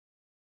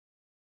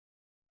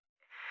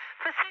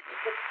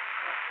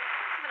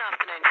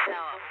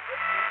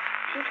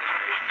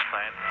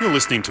You're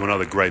listening to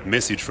another great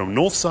message from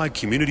Northside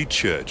Community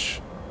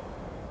Church.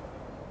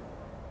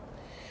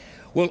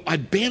 Well, I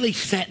barely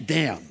sat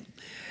down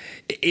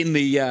in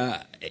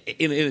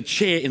a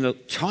chair in the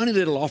tiny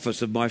little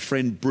office of my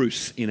friend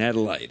Bruce in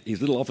Adelaide.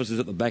 His little office is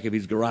at the back of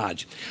his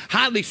garage.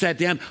 Hardly sat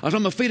down. I was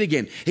on my feet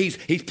again. He's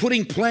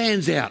putting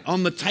plans out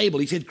on the table.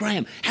 He said,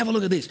 "Graham, have a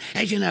look at this.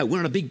 As you know, we're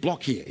on a big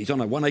block here." He's on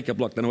a 1 acre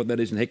block. Don't know what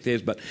that is in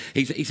hectares, but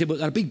he said,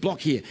 "We're on a big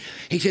block here."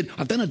 He said,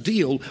 "I've done a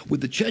deal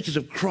with the Churches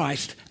of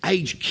Christ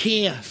aged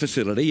care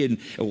facility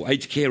or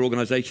aged care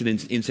organisation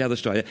in South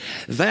Australia.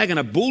 They're going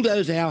to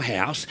bulldoze our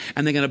house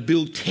and they're going to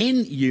build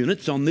 10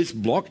 units on this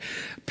block.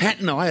 Pat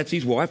and I, that's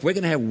his wife, we're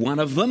going to have one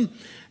of them."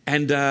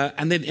 And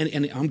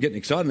then I'm getting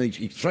excited. And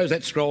he throws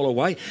that scroll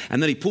away,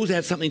 and then he pulls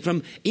out something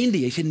from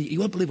India. He said, "You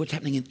won't believe what's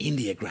happening in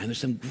India, Graham. There's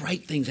some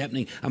great things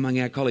happening among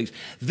our colleagues."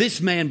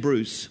 This man,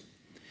 Bruce,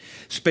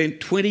 spent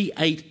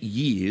 28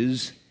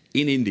 years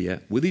in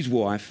India with his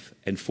wife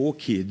and 4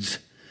 kids,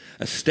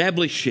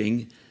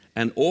 establishing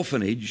an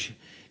orphanage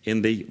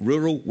in the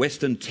rural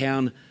western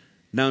town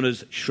known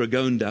as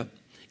Srigonda.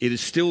 It is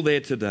still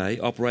there today,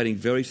 operating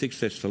very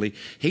successfully.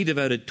 He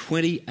devoted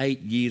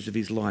 28 years of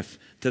his life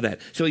to that.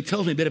 So he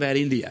tells me a bit about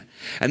India.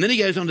 And then he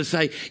goes on to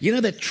say, "You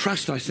know that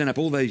trust I set up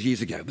all those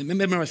years ago?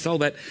 Remember I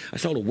sold a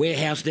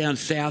warehouse down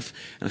south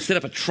and I set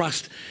up a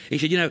trust." He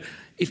said, "You know,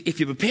 if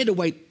you're prepared to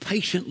wait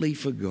patiently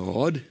for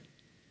God,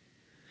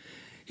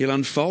 He'll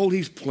unfold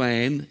His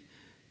plan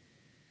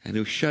and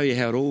He'll show you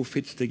how it all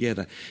fits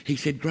together." He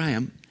said,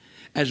 "Graham,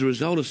 as a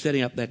result of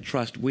setting up that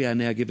trust, we are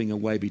now giving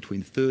away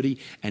between $30,000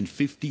 and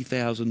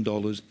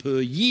 $50,000 per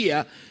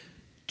year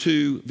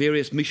to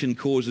various mission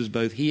causes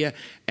both here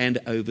and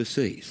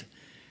overseas."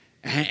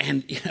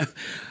 And you know,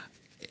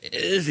 it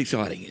is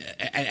exciting.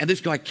 And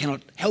this guy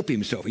cannot help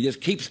himself. He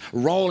just keeps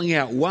rolling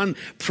out one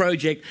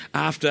project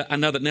after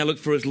another. Now look,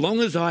 for as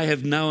long as I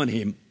have known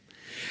him,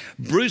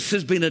 Bruce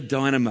has been a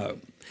dynamo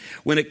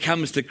when it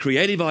comes to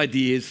creative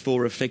ideas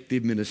for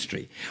effective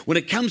ministry, when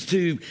it comes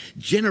to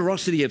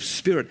generosity of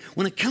spirit,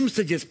 when it comes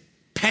to just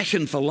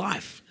passion for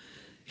life.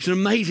 He's an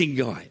amazing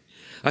guy.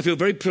 I feel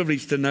very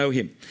privileged to know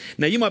him.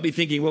 Now, you might be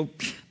thinking, well,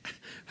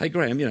 hey,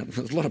 Graham, you know,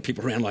 there's a lot of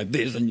people around like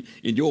this, and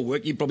in your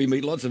work, you probably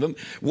meet lots of them.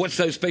 What's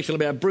so special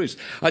about Bruce?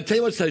 I tell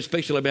you what's so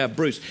special about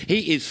Bruce.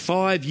 He is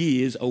 5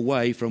 years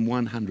away from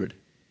 100.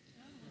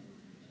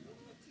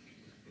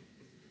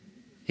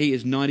 He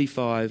is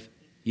 95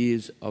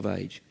 years of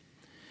age.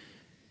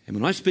 And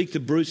when I speak to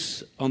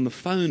Bruce on the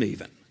phone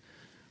even,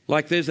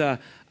 like there's a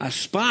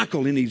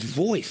sparkle in his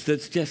voice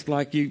that's just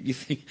like you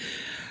think.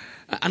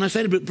 And I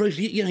say to Bruce,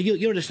 you know,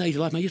 you're at a stage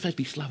of life, mate, you're supposed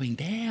to be slowing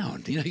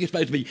down. You know, you're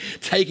supposed to be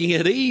taking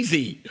it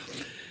easy.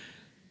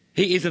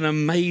 He is an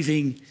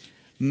amazing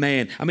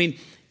man. I mean,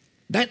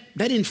 that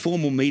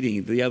informal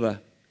meeting the other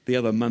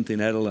month in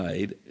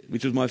Adelaide,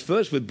 which was my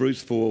first with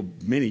Bruce for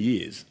many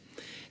years,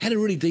 had a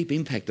really deep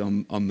impact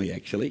on me,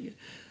 actually.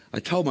 I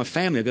told my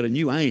family I've got a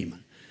new aim,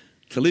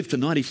 to live to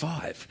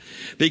 95,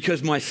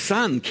 because my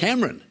son,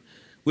 Cameron,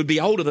 would be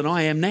older than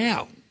I am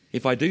now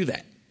if I do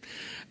that.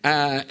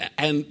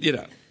 And, you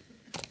know,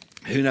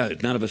 who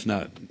knows? None of us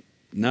know.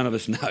 None of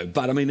us know.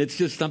 But, I mean, it's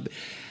just something.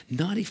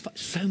 95,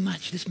 so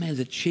much. This man's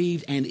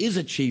achieved and is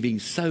achieving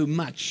so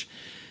much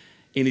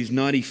in his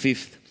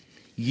 95th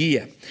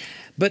year.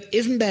 But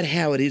isn't that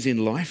how it is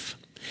in life?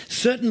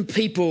 Certain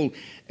people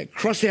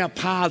cross our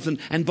paths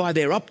and by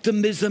their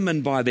optimism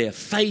and by their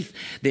faith,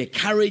 their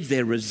courage,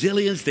 their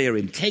resilience, their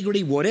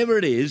integrity, whatever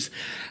it is,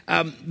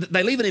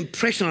 they leave an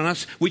impression on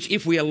us which,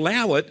 if we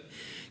allow it,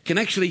 can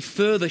actually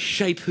further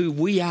shape who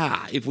we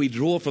are if we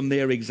draw from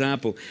their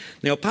example.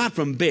 Now, apart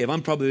from Bev,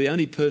 I'm probably the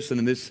only person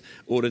in this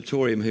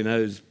auditorium who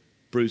knows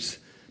Bruce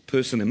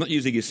personally. I'm not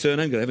using his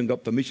surname because I haven't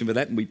got permission for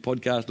that, and we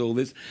podcast all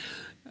this.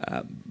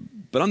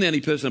 But I'm the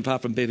only person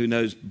apart from Bev who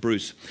knows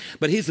Bruce.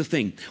 But here's the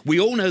thing. We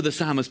all know the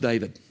psalmist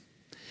David.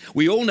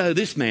 We all know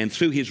this man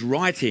through his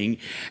writing,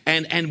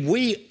 and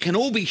we can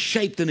all be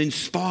shaped and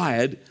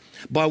inspired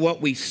by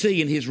what we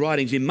see in his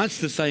writings in much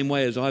the same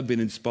way as I've been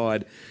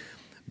inspired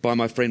by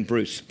my friend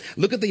Bruce.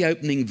 Look at the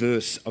opening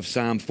verse of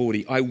Psalm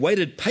 40. "I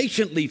waited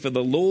patiently for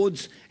the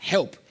Lord's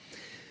help."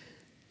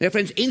 Now,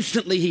 friends,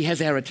 instantly he has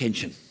our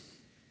attention.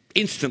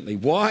 Instantly.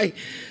 Why?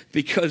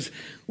 Because,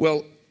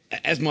 well,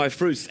 as my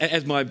friend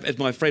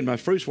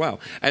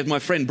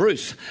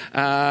Bruce,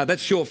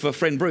 that's short for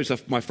friend Bruce,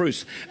 my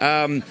Bruce.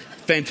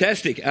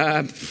 Fantastic.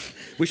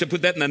 Wish I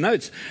put that in the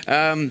notes.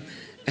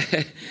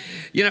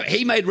 You know,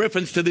 he made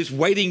reference to this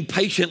waiting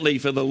patiently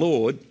for the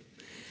Lord.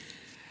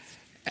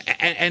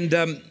 And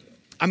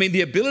I mean,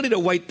 the ability to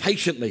wait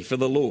patiently for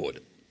the Lord,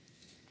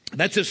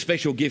 that's a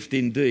special gift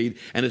indeed,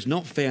 and it's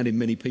not found in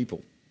many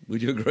people.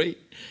 Would you agree?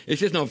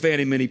 It's just not found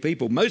in many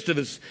people. Most of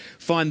us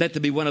find that to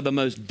be one of the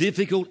most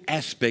difficult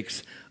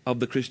aspects of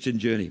the Christian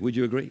journey. Would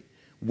you agree?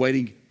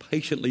 Waiting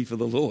patiently for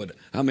the Lord.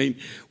 I mean,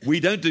 we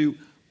don't do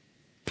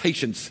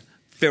patience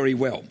very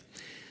well.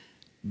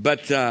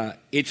 But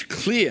it's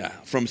clear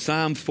from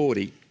Psalm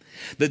 40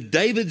 that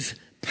David's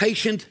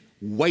patient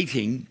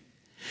waiting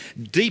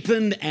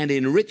deepened and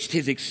enriched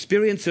his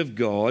experience of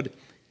God,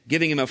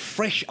 giving him a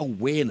fresh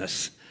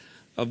awareness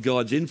of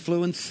God's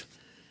influence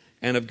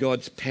and of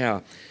God's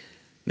power.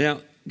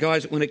 Now,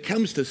 guys, when it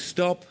comes to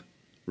stop,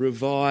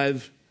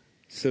 revive,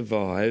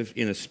 survive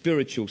in a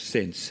spiritual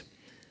sense,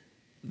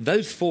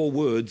 those 4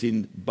 words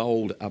in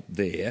bold up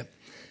there,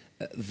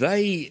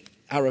 they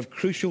are of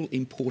crucial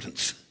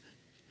importance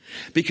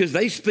because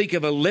they speak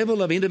of a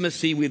level of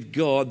intimacy with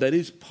God that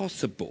is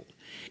possible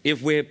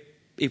if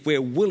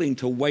we're willing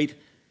to wait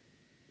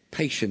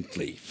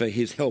patiently for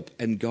his help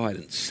and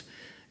guidance.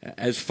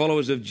 As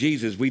followers of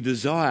Jesus, we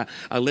desire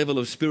a level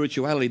of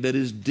spirituality that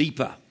is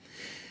deeper,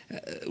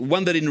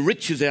 one that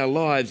enriches our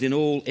lives in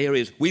all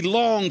areas. We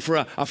long for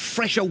a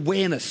fresh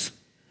awareness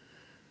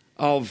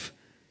of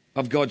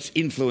God's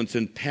influence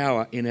and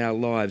power in our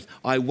lives.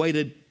 I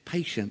waited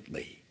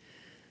patiently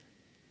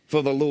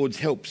for the Lord's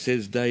help,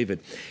 says David.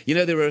 You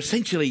know, there are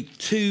essentially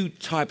 2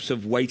 types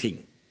of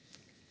waiting.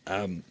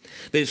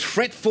 There's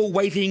fretful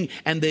waiting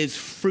and there's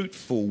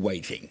fruitful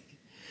waiting.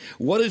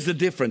 What is the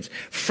difference?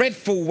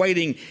 Fretful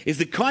waiting is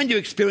the kind you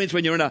experience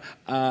when you're in a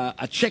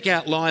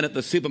checkout line at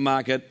the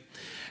supermarket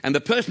and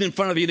the person in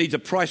front of you needs a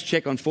price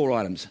check on 4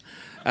 items.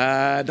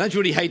 Don't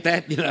you really hate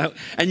that? You know,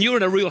 and you're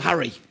in a real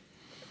hurry.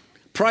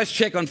 Price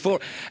check on 4,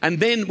 and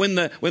then when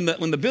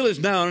the bill is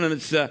known and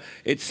it's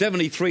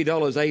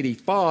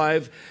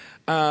 $73.85,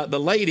 the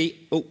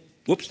lady, oh,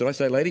 whoops, did I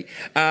say lady?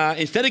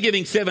 Instead of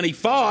giving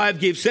 75,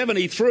 give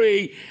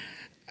 73.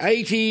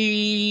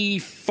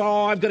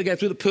 85, got to go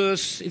through the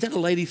purse. Is that a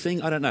lady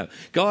thing? I don't know.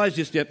 Guys,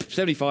 just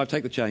 75,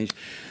 take the change.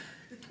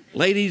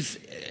 Ladies,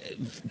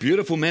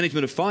 beautiful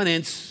management of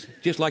finance,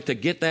 just like to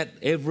get that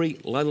every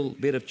little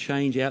bit of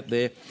change out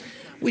there.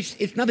 Which,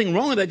 it's nothing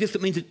wrong with that, just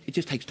it means it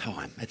just takes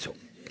time, that's all.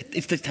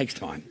 It just takes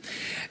time.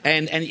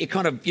 And you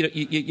kind of, you know,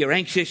 you're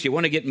anxious, you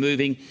want to get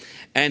moving,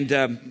 and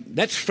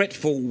that's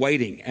fretful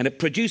waiting. And it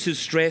produces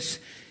stress,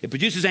 it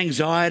produces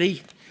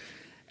anxiety,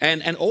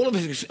 and all of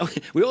us,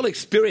 we all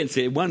experience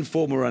it in one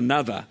form or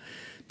another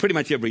pretty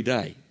much every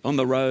day, on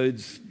the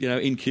roads, you know,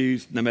 in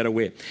queues, no matter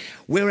where.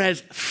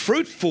 Whereas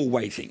fruitful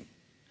waiting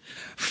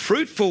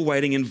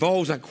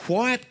involves a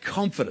quiet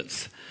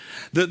confidence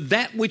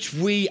that which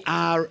we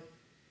are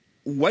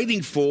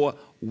waiting for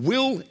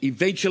will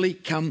eventually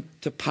come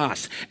to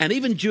pass. And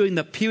even during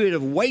the period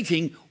of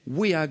waiting,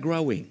 we are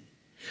growing.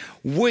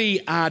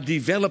 We are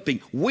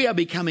developing. We are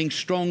becoming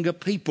stronger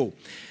people.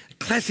 A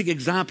classic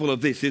example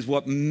of this is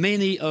what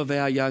many of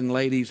our young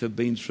ladies have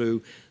been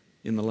through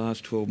in the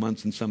last 12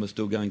 months, and some are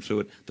still going through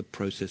it, the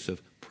process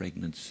of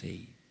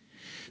pregnancy.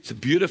 It's a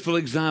beautiful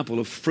example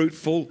of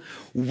fruitful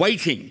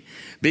waiting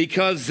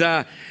because,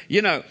 in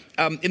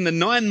the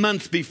 9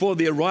 months before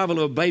the arrival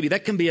of a baby,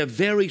 that can be a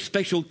very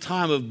special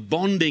time of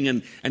bonding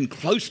and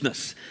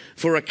closeness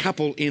for a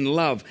couple in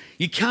love.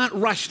 You can't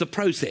rush the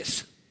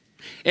process.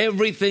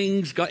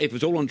 Everything's got, if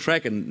it's all on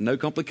track and no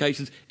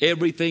complications,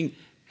 everything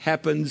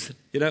happens,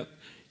 in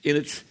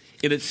its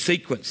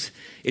sequence.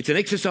 It's an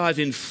exercise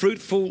in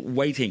fruitful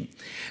waiting.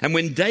 And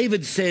when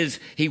David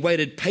says he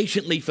waited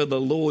patiently for the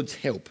Lord's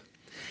help,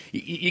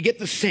 you get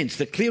the sense,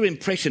 the clear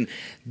impression,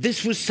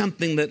 this was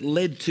something that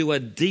led to a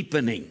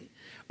deepening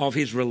of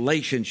his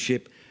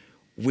relationship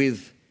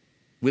with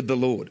the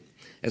Lord.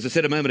 As I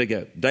said a moment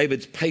ago,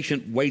 David's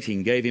patient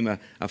waiting gave him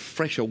a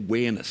fresh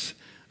awareness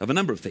of a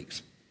number of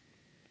things.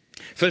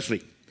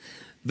 Firstly,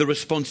 the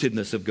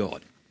responsiveness of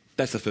God.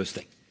 That's the first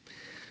thing.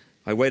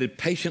 I waited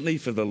patiently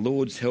for the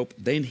Lord's help,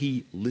 then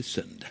he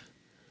listened.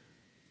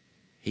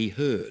 He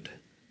heard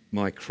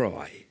my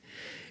cry.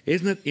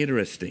 Isn't it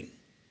interesting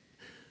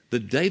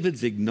that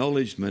David's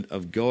acknowledgement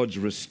of God's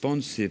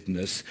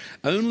responsiveness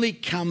only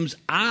comes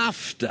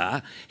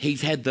after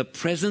he's had the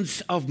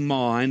presence of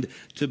mind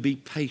to be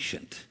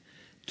patient,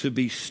 to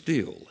be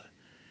still,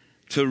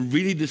 to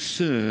really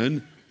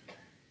discern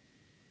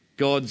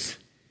God's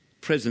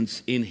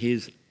presence in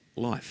his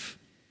life.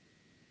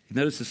 You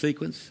notice the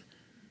sequence?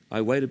 I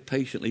waited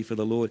patiently for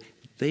the Lord,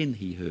 then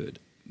he heard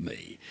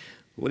me.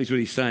 What he's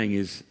really saying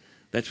is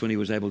that's when he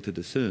was able to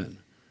discern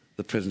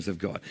the presence of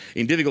God.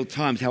 In difficult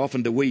times, how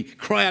often do we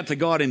cry out to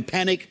God in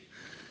panic,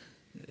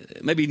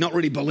 maybe not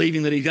really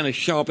believing that he's going to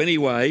show up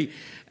anyway,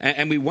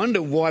 and we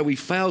wonder why we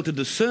fail to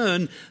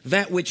discern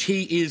that which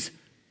he is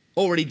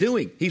already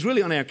doing. He's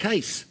really on our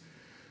case.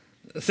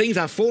 Things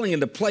are falling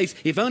into place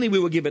if only we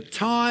would give it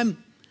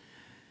time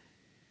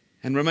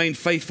and remain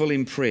faithful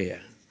in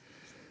prayer.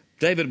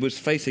 David was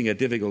facing a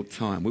difficult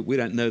time. We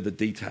don't know the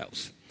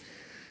details.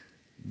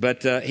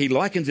 But he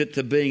likens it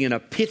to being in a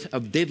pit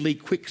of deadly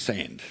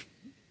quicksand.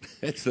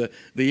 That's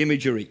the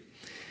imagery.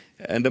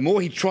 And the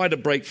more he tried to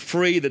break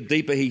free, the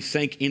deeper he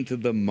sank into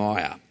the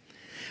mire.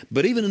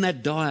 But even in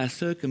that dire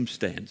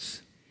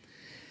circumstance,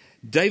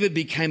 David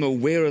became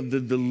aware of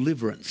the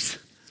deliverance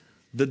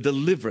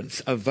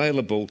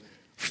available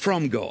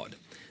from God.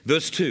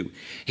 Verse 2,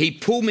 he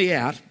pulled me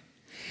out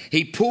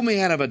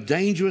of a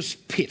dangerous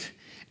pit,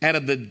 out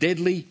of the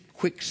deadly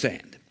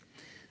quicksand.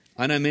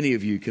 I know many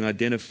of you can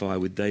identify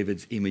with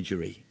David's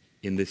imagery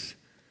in this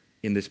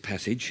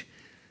passage.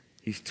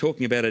 He's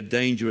talking about a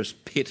dangerous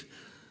pit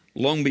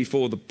long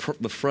before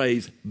the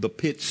phrase "the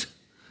pits"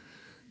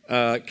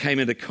 came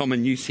into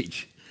common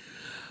usage,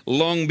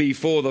 long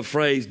before the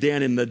phrase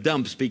 "down in the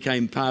dumps"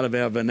 became part of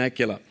our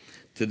vernacular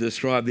to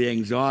describe the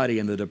anxiety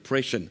and the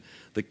depression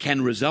that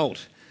can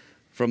result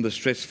from the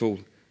stressful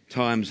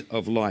times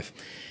of life.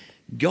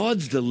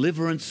 God's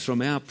deliverance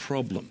from our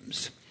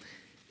problems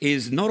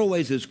is not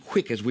always as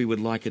quick as we would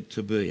like it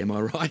to be, am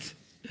I right?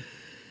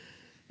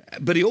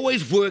 But he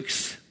always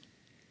works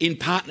in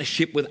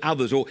partnership with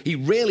others, or he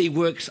rarely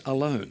works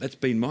alone. That's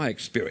been my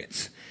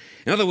experience.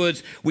 In other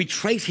words, we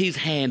trace his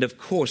hand, of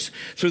course,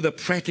 through the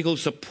practical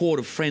support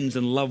of friends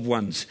and loved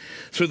ones,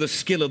 through the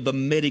skill of the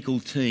medical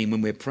team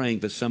when we're praying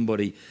for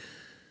somebody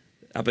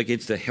up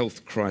against a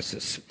health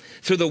crisis,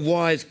 through the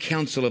wise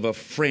counsel of a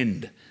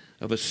friend,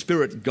 of a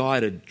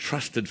spirit-guided,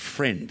 trusted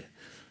friend.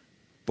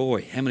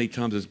 Boy, how many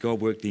times has God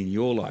worked in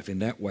your life in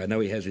that way? I know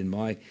he has in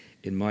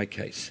my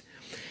case.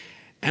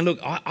 And look,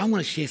 I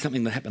want to share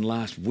something that happened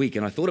last week,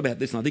 and I thought about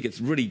this, and I think it's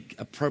really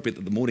appropriate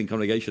that the morning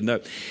congregation know.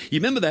 You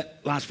remember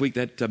that last week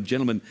that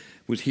gentleman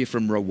was here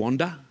from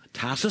Rwanda,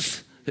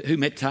 Tarsus? Who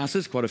met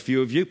Tarsus? Quite a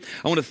few of you.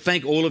 I want to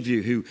thank all of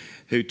you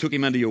who took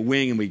him under your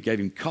wing, and we gave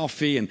him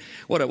coffee, and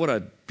what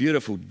a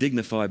beautiful,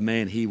 dignified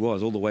man he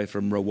was, all the way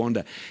from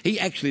Rwanda. He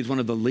actually is one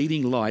of the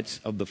leading lights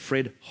of the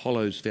Fred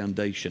Hollows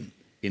Foundation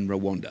in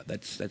Rwanda.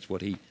 That's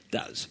what he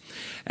does.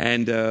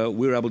 And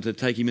we were able to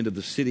take him into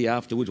the city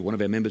afterwards. One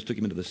of our members took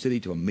him into the city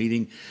to a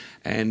meeting,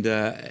 and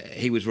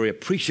he was very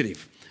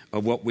appreciative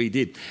of what we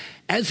did.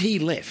 As he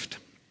left,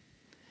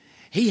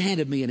 he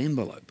handed me an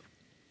envelope.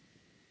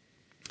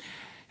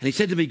 And he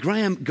said to me,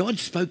 "Graham, God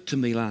spoke to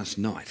me last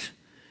night."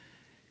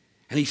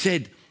 And he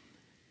said,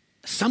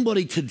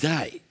 "Somebody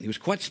today," he was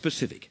quite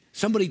specific,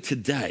 "somebody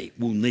today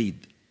will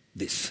need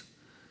this."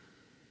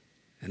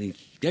 And he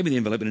gave me the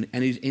envelope, and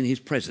in his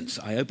presence,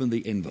 I opened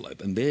the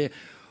envelope, and there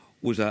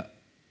was a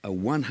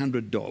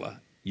 $100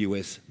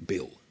 US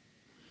bill.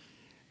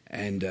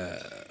 And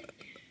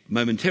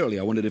momentarily,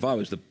 I wondered if I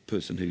was the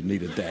person who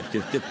needed that.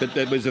 But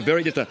it was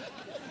just a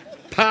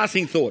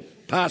passing thought,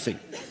 passing.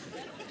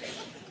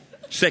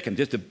 Second,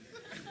 just a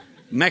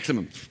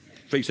maximum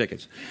 3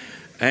 seconds.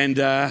 And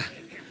do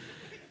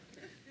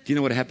you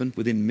know what happened?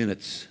 Within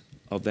minutes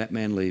of that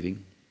man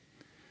leaving,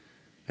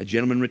 a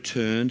gentleman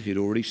returned. He'd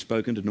already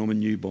spoken to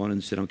Norman Newbon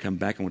and said, "I'll come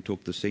back. I want to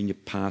talk to the senior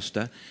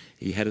pastor."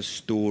 He had a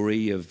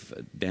story of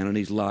down on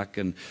his luck,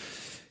 and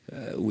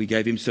we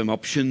gave him some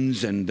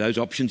options, and those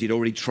options he'd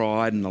already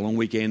tried, and the long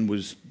weekend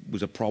was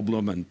a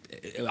problem, and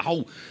a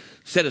whole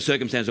set of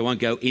circumstances I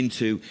won't go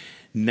into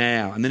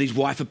now. And then his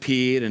wife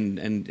appeared,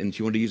 and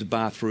she wanted to use a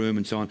bathroom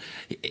and so on.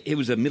 It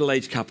was a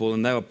middle-aged couple,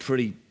 and they were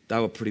pretty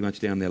much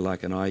down their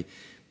luck, and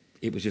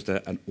it was just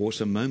an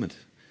awesome moment.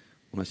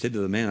 When I said to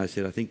the man, I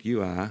said, "I think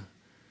you are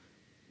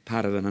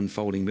part of an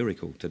unfolding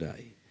miracle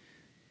today,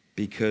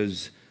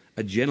 because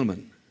a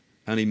gentleman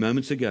only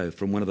moments ago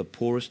from one of the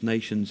poorest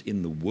nations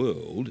in the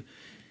world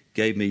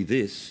gave me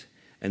this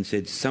and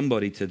said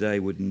somebody today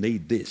would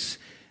need this,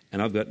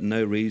 and I've got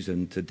no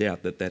reason to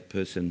doubt that that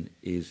person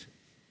is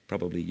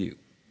probably you."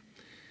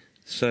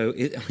 So,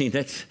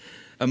 that's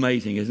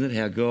amazing, isn't it?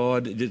 How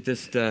God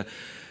just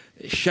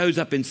shows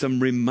up in some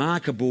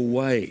remarkable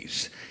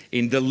ways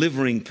in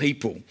delivering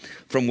people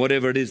from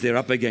whatever it is they're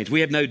up against. We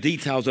have no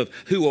details of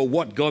who or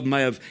what God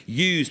may have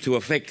used to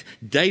effect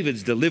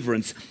David's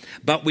deliverance,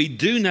 but we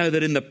do know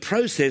that in the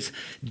process,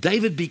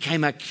 David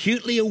became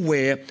acutely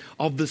aware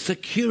of the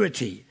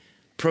security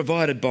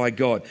provided by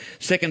God.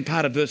 Second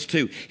part of verse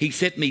 2, "He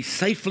set me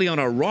safely on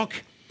a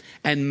rock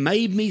and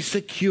made me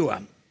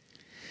secure."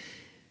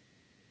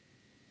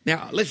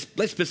 Now, let's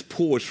just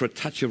pause for a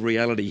touch of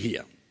reality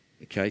here,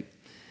 okay?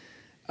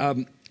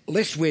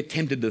 Lest we're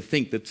tempted to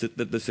think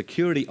that the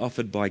security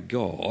offered by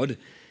God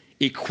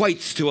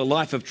equates to a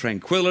life of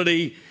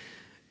tranquility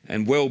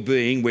and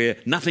well-being where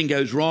nothing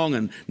goes wrong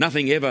and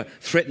nothing ever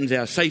threatens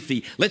our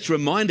safety. Let's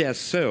remind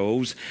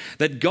ourselves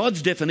that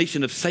God's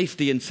definition of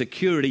safety and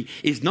security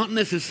is not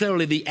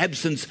necessarily the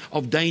absence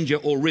of danger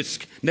or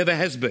risk. Never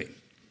has been.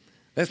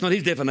 That's not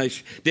his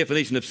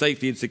definition of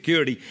safety and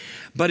security,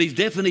 but his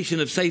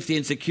definition of safety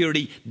and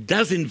security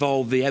does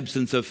involve the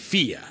absence of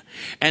fear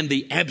and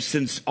the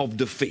absence of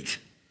defeat.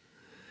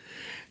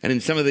 And in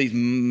some of these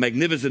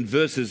magnificent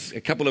verses, a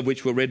couple of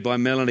which were read by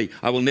Melanie,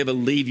 "I will never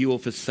leave you or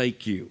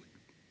forsake you.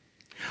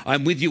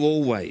 I'm with you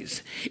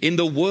always. In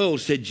the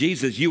world," said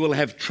Jesus, "you will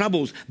have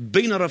troubles.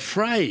 Be not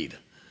afraid.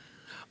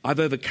 I've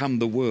overcome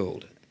the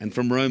world." And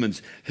from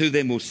Romans, "Who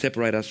then will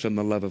separate us from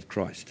the love of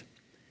Christ?"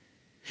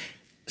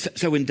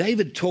 So when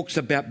David talks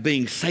about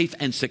being safe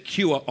and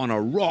secure on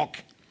a rock,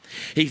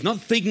 he's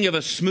not thinking of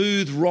a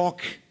smooth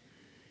rock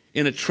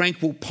in a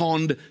tranquil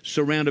pond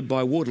surrounded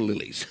by water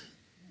lilies.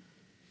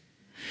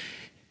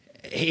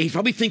 He's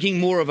probably thinking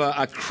more of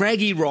a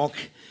craggy rock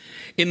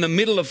in the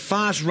middle of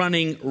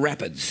fast-running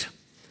rapids.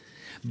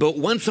 But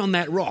once on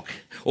that rock,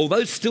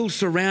 although still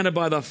surrounded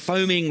by the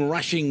foaming,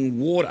 rushing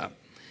water,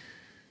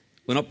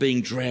 we're not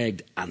being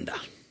dragged under.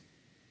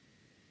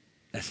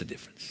 That's the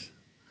difference.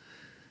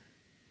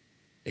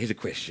 Here's a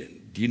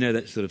question. Do you know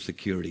that sort of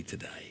security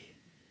today?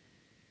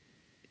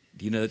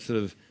 Do you know that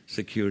sort of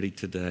security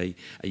today?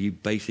 Are you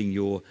basing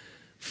your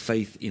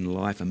faith in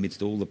life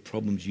amidst all the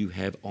problems you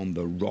have on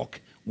the rock,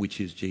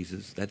 which is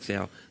Jesus? That's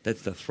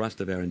the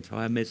thrust of our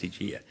entire message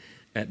here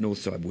at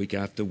Northside, week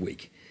after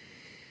week.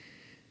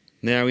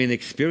 Now, in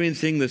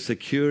experiencing the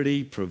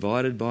security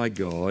provided by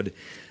God,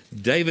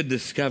 David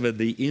discovered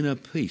the inner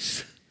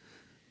peace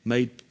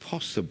made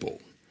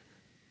possible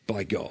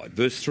by God.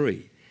 Verse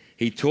 3,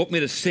 he taught me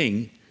to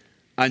sing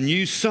a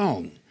new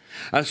song,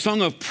 a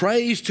song of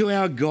praise to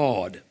our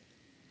God.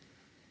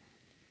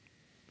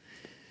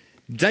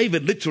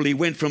 David literally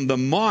went from the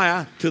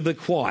mire to the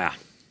choir.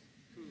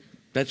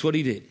 That's what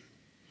he did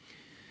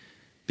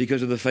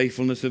because of the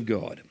faithfulness of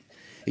God.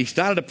 He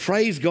started to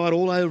praise God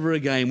all over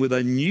again with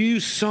a new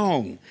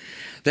song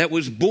that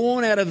was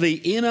born out of the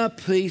inner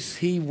peace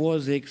he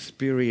was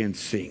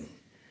experiencing.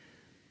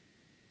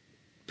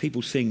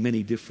 People sing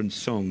many different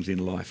songs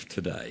in life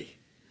today.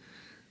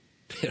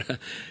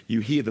 You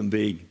hear them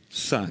being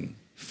sung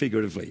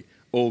figuratively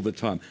all the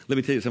time. Let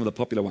me tell you some of the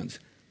popular ones.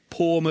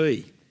 Poor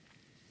me.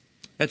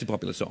 That's a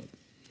popular song.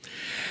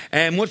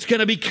 And what's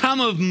going to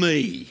become of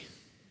me?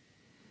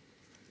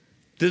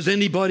 Does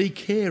anybody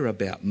care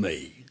about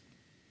me?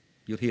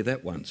 You'll hear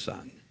that one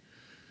sung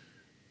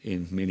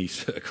in many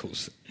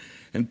circles.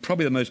 And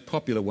probably the most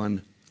popular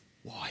one,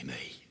 why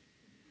me?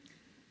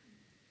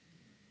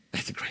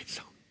 That's a great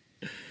song.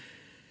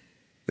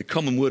 The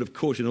common word of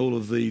caution in all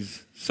of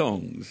these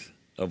songs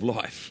of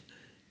life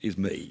is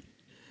me.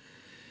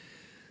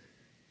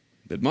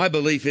 But my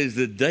belief is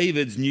that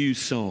David's new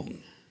song,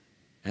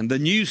 and the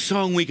new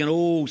song we can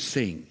all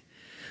sing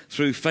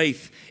through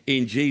faith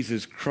in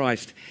Jesus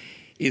Christ,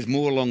 is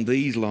more along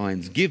these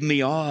lines. Give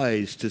me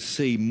eyes to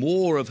see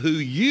more of who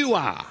you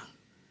are,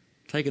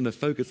 taking the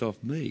focus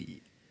off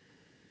me.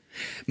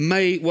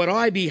 May what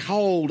I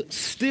behold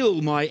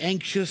still my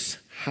anxious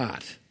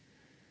heart.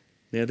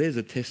 Now there's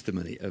a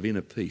testimony of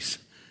inner peace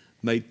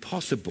made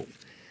possible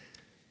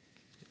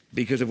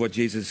because of what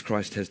Jesus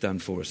Christ has done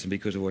for us and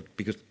because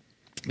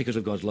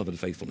of God's love and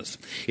faithfulness.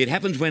 It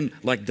happens when,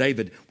 like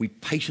David, we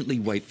patiently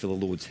wait for the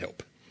Lord's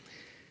help.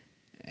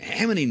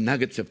 How many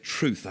nuggets of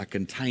truth are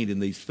contained in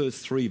these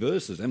first 3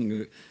 verses? I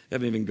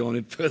haven't even gone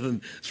in further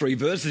than 3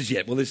 verses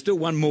yet. Well, there's still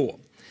one more.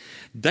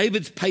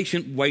 David's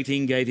patient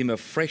waiting gave him a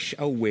fresh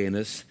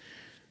awareness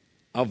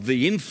of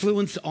the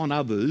influence on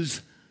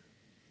others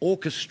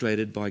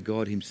orchestrated by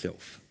God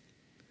himself.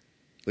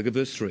 Look at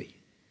verse 3.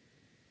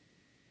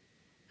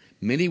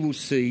 Many will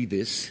see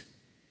this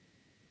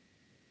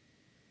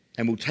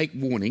and will take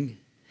warning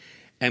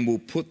and will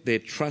put their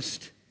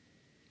trust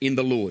in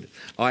the Lord.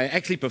 I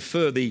actually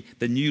prefer the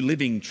New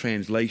Living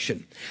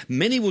Translation.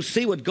 Many will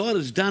see what God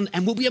has done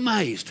and will be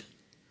amazed.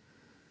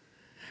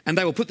 And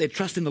they will put their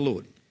trust in the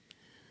Lord.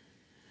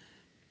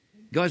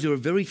 Guys, there are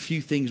very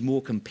few things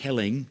more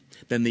compelling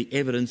than the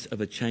evidence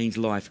of a changed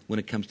life when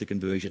it comes to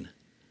conversion.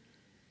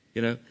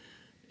 You know,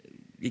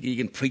 you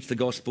can preach the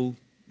gospel,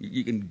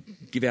 you can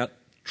give out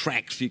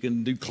tracts, you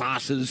can do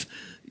classes,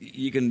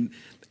 you can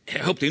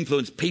help to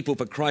influence people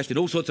for Christ in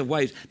all sorts of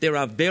ways. There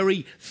are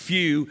very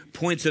few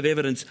points of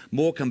evidence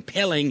more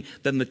compelling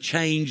than the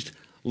changed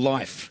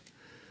life.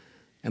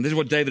 And this is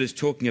what David is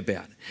talking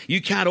about.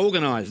 You can't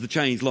organise the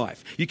changed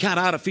life. You can't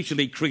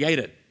artificially create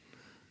it.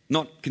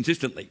 Not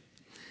consistently.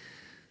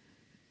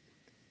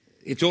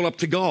 It's all up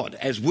to God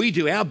as we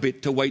do our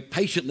bit to wait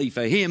patiently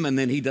for him, and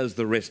then he does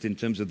the rest in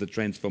terms of the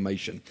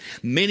transformation.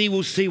 Many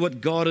will see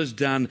what God has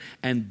done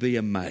and be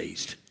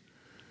amazed.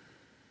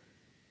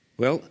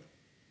 Well,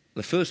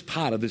 the first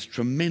part of this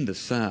tremendous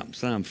psalm,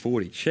 Psalm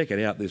 40, check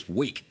it out this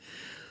week.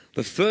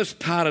 The first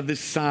part of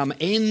this psalm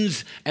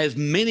ends as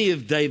many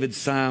of David's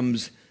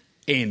psalms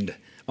end,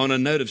 on a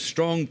note of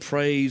strong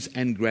praise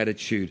and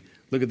gratitude.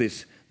 Look at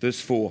this,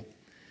 verse 4.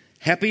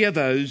 Happy are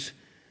those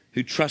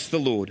who trust the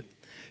Lord,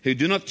 who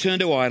do not turn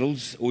to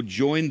idols or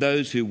join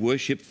those who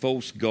worship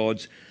false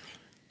gods.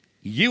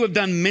 You have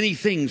done many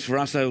things for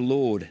us, O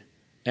Lord,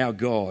 our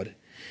God.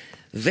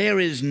 There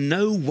is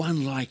no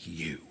one like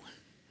you.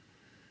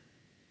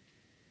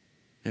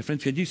 Now,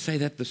 friends, could you say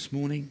that this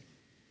morning?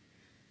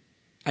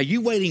 Are you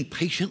waiting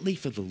patiently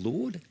for the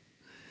Lord?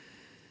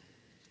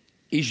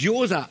 Is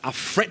yours a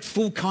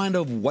fretful kind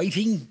of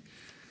waiting,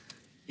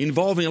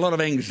 involving a lot of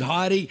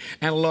anxiety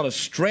and a lot of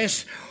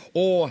stress?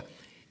 Or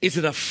is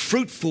it a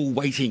fruitful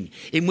waiting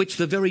in which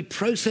the very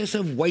process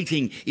of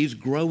waiting is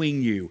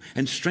growing you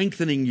and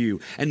strengthening you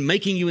and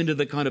making you into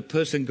the kind of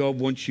person God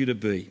wants you to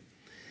be?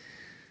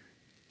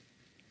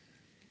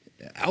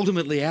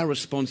 Ultimately, our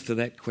response to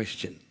that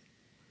question,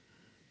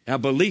 our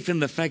belief in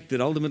the fact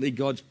that ultimately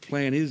God's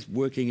plan is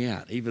working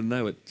out, even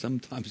though it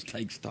sometimes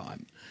takes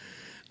time.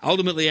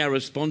 Ultimately, our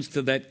response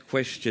to that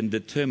question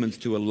determines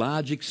to a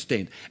large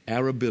extent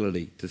our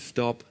ability to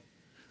stop,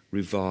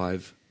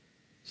 revive,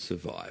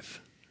 survive.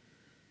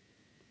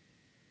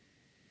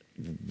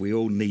 We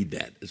all need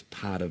that as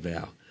part of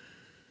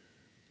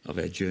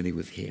our journey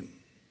with him.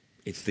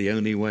 It's the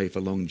only way for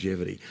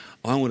longevity.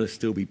 I want to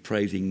still be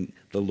praising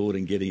the Lord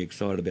and getting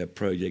excited about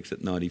projects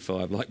at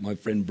 95, like my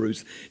friend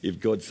Bruce, if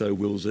God so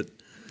wills it.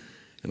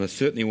 And I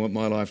certainly want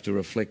my life to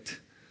reflect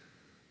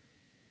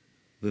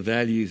the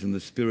values and the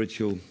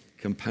spiritual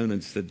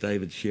components that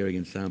David's sharing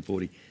in Psalm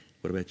 40?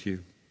 What about you?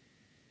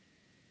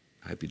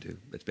 I hope you do.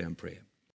 Let's bow in prayer.